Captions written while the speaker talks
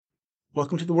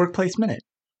Welcome to the Workplace Minute,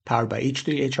 powered by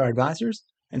H3 HR Advisors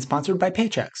and sponsored by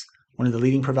Paychex, one of the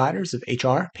leading providers of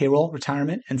HR, payroll,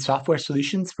 retirement, and software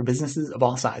solutions for businesses of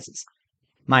all sizes.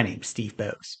 My name's Steve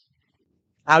Bose.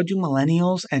 How do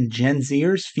millennials and Gen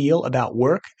Zers feel about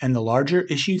work and the larger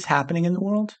issues happening in the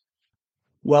world?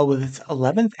 Well, with its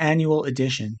 11th annual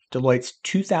edition, Deloitte's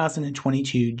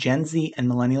 2022 Gen Z and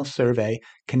Millennial Survey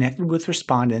connected with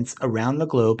respondents around the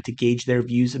globe to gauge their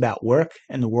views about work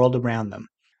and the world around them.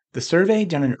 The survey,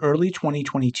 done in early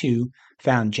 2022,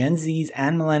 found Gen Zs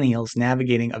and Millennials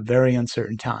navigating a very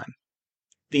uncertain time.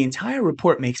 The entire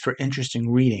report makes for interesting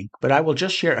reading, but I will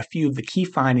just share a few of the key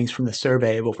findings from the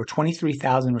survey of over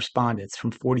 23,000 respondents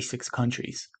from 46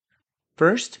 countries.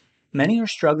 First, many are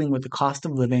struggling with the cost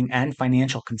of living and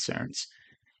financial concerns.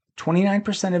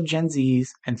 29% of Gen Zs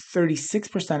and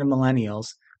 36% of Millennials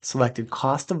selected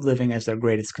cost of living as their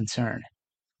greatest concern.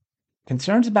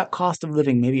 Concerns about cost of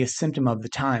living may be a symptom of the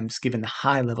times given the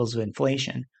high levels of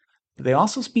inflation, but they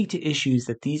also speak to issues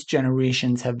that these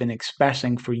generations have been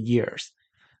expressing for years.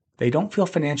 They don't feel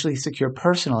financially secure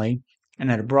personally,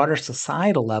 and at a broader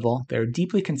societal level, they are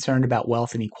deeply concerned about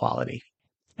wealth inequality.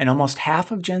 And almost half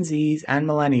of Gen Zs and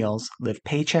Millennials live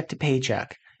paycheck to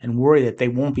paycheck and worry that they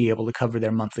won't be able to cover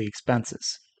their monthly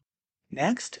expenses.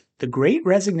 Next, the Great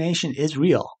Resignation is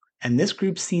real, and this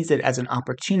group sees it as an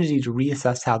opportunity to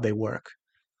reassess how they work.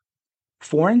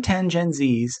 4 in 10 Gen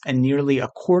Zs and nearly a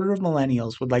quarter of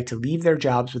Millennials would like to leave their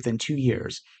jobs within 2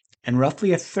 years, and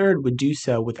roughly a third would do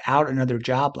so without another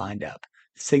job lined up,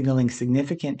 signaling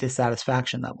significant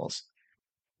dissatisfaction levels.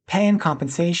 Pay and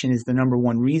compensation is the number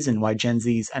one reason why Gen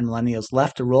Zs and Millennials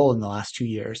left a role in the last 2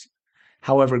 years.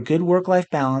 However, good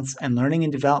work-life balance and learning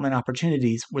and development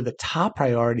opportunities were the top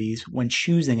priorities when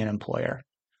choosing an employer.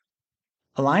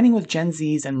 Aligning with Gen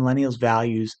Zs and Millennials'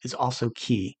 values is also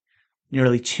key.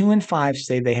 Nearly 2 in 5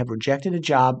 say they have rejected a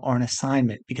job or an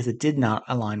assignment because it did not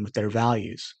align with their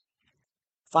values.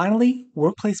 Finally,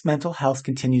 workplace mental health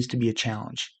continues to be a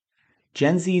challenge.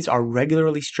 Gen Zs are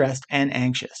regularly stressed and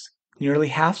anxious. Nearly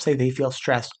half say they feel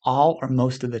stressed all or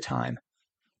most of the time.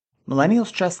 Millennial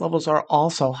stress levels are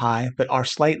also high, but are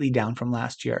slightly down from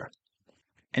last year.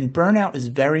 And burnout is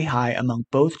very high among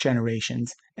both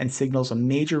generations and signals a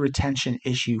major retention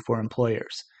issue for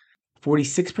employers.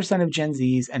 46% of Gen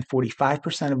Zs and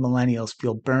 45% of Millennials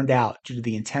feel burned out due to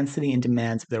the intensity and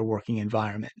demands of their working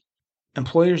environment.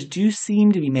 Employers do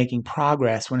seem to be making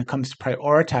progress when it comes to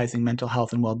prioritizing mental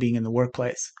health and well-being in the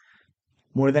workplace.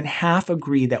 More than half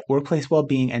agree that workplace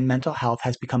well-being and mental health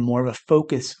has become more of a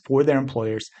focus for their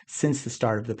employers since the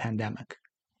start of the pandemic.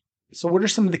 So what are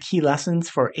some of the key lessons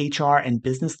for HR and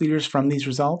business leaders from these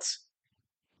results?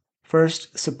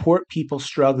 First, support people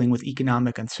struggling with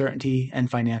economic uncertainty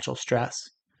and financial stress.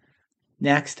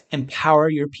 Next, empower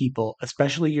your people,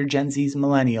 especially your Gen Zs and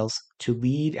Millennials, to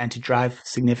lead and to drive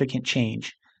significant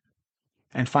change.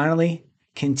 And finally,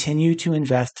 continue to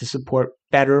invest to support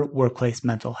better workplace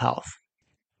mental health.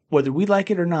 Whether we like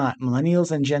it or not,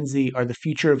 Millennials and Gen Z are the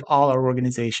future of all our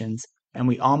organizations, and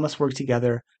we all must work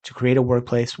together to create a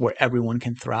workplace where everyone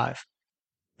can thrive.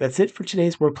 That's it for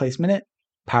today's Workplace Minute,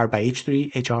 powered by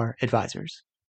H3 HR Advisors.